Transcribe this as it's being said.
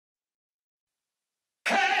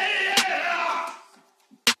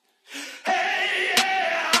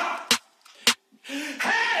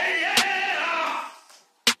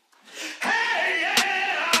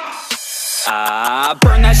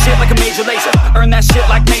Major Lazer. Earn that shit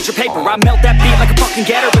like major paper. I melt that beat like a fucking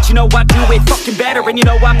getter. But you know I do it fucking better. And you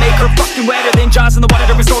know I make her fucking wetter than Jauz in the water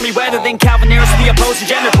during stormy weather. Than Calvin Harris, the opposing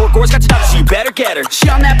gender. Borgore's got your number, so you better get her. She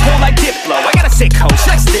on that pole like Diplo. I got a sick hoe, she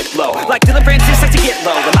likes Diplo. Like Dillon Francis, likes to get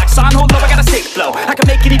low. And like Son, hold low, I got a sick flow. I can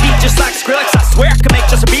make any beat just like Skrillex. I swear I can make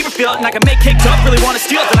Justin Bieber feel it. And I can make Kicked Up really wanna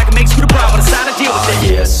steal it. Then I can make Scooter Brown, but it's how to deal with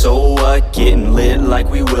it. Yeah, so what? Getting lit like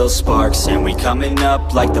we Will Sparks. And we coming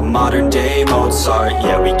up like the modern day Mozart.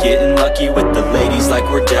 Yeah, we getting lucky with the ladies like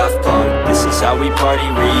we're Daft Punk. This is how we party,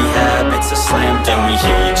 rehab, it's a slam dunk. We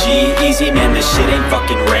hear you G-Eazy, man, this shit ain't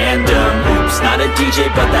fucking random. Oops, not a DJ,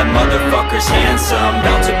 but that motherfucker's handsome.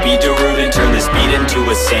 About to be Darude and turn this beat into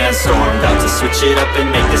a sandstorm. About to switch it up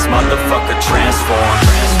and make this motherfucker transform.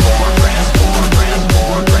 Transform, transform,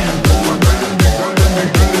 transform, transform, transform.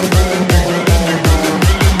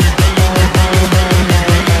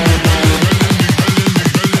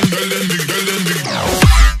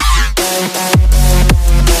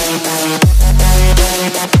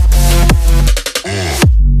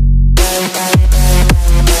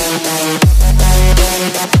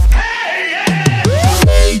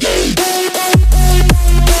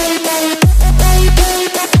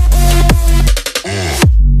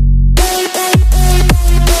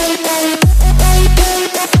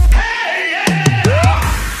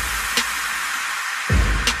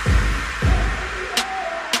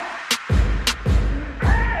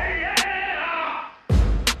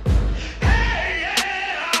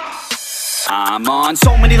 I'm on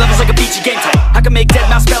so many levels like a beachy game type. I can make dead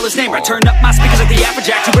mouse spell his name right. Turn up my speakers like the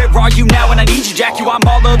Afrojack. Where are you now when I need you, Jack? You, I'm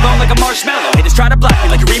all alone like a marshmallow. Haters try to block me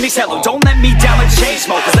like a remix hello. Don't let me down like the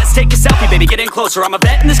Chainsmokers. Let's take a selfie, baby, get in closer. I'm a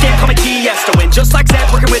vet in this game, call me Tiesto. And just like Zed,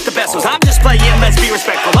 working with the best ones. I'm just playing, let's be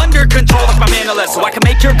respectful. Under control like my man Alesso. So I can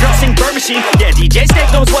make your girl sing Bird Machine. Yeah, DJ Snake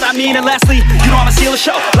knows what I mean. And lastly, you know I'ma steal a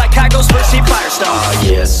show like Kygo's first seat Firestone.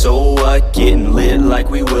 Yeah, so what? Getting lit like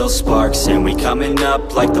we Will Sparks. And we coming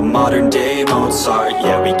up like the modern day Mozart.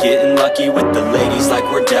 Yeah, we getting lucky with the ladies like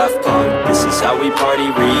we're Daft Punk. This is how we party,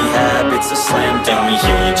 rehab, it's a slam dunk. We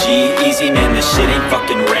hear you G-Eazy, man, this shit ain't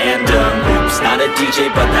fucking random. Oops, not a DJ,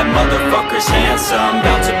 but that motherfucker's handsome.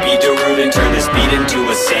 About to be Darude and turn this beat into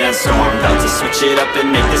a sandstorm. About to switch it up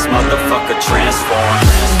and make this motherfucker transform.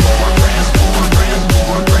 Transform, transform,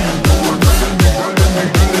 transform, transform, transform.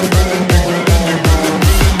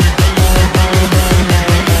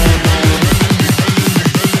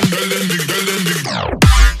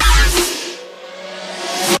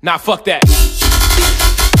 Nah, fuck that.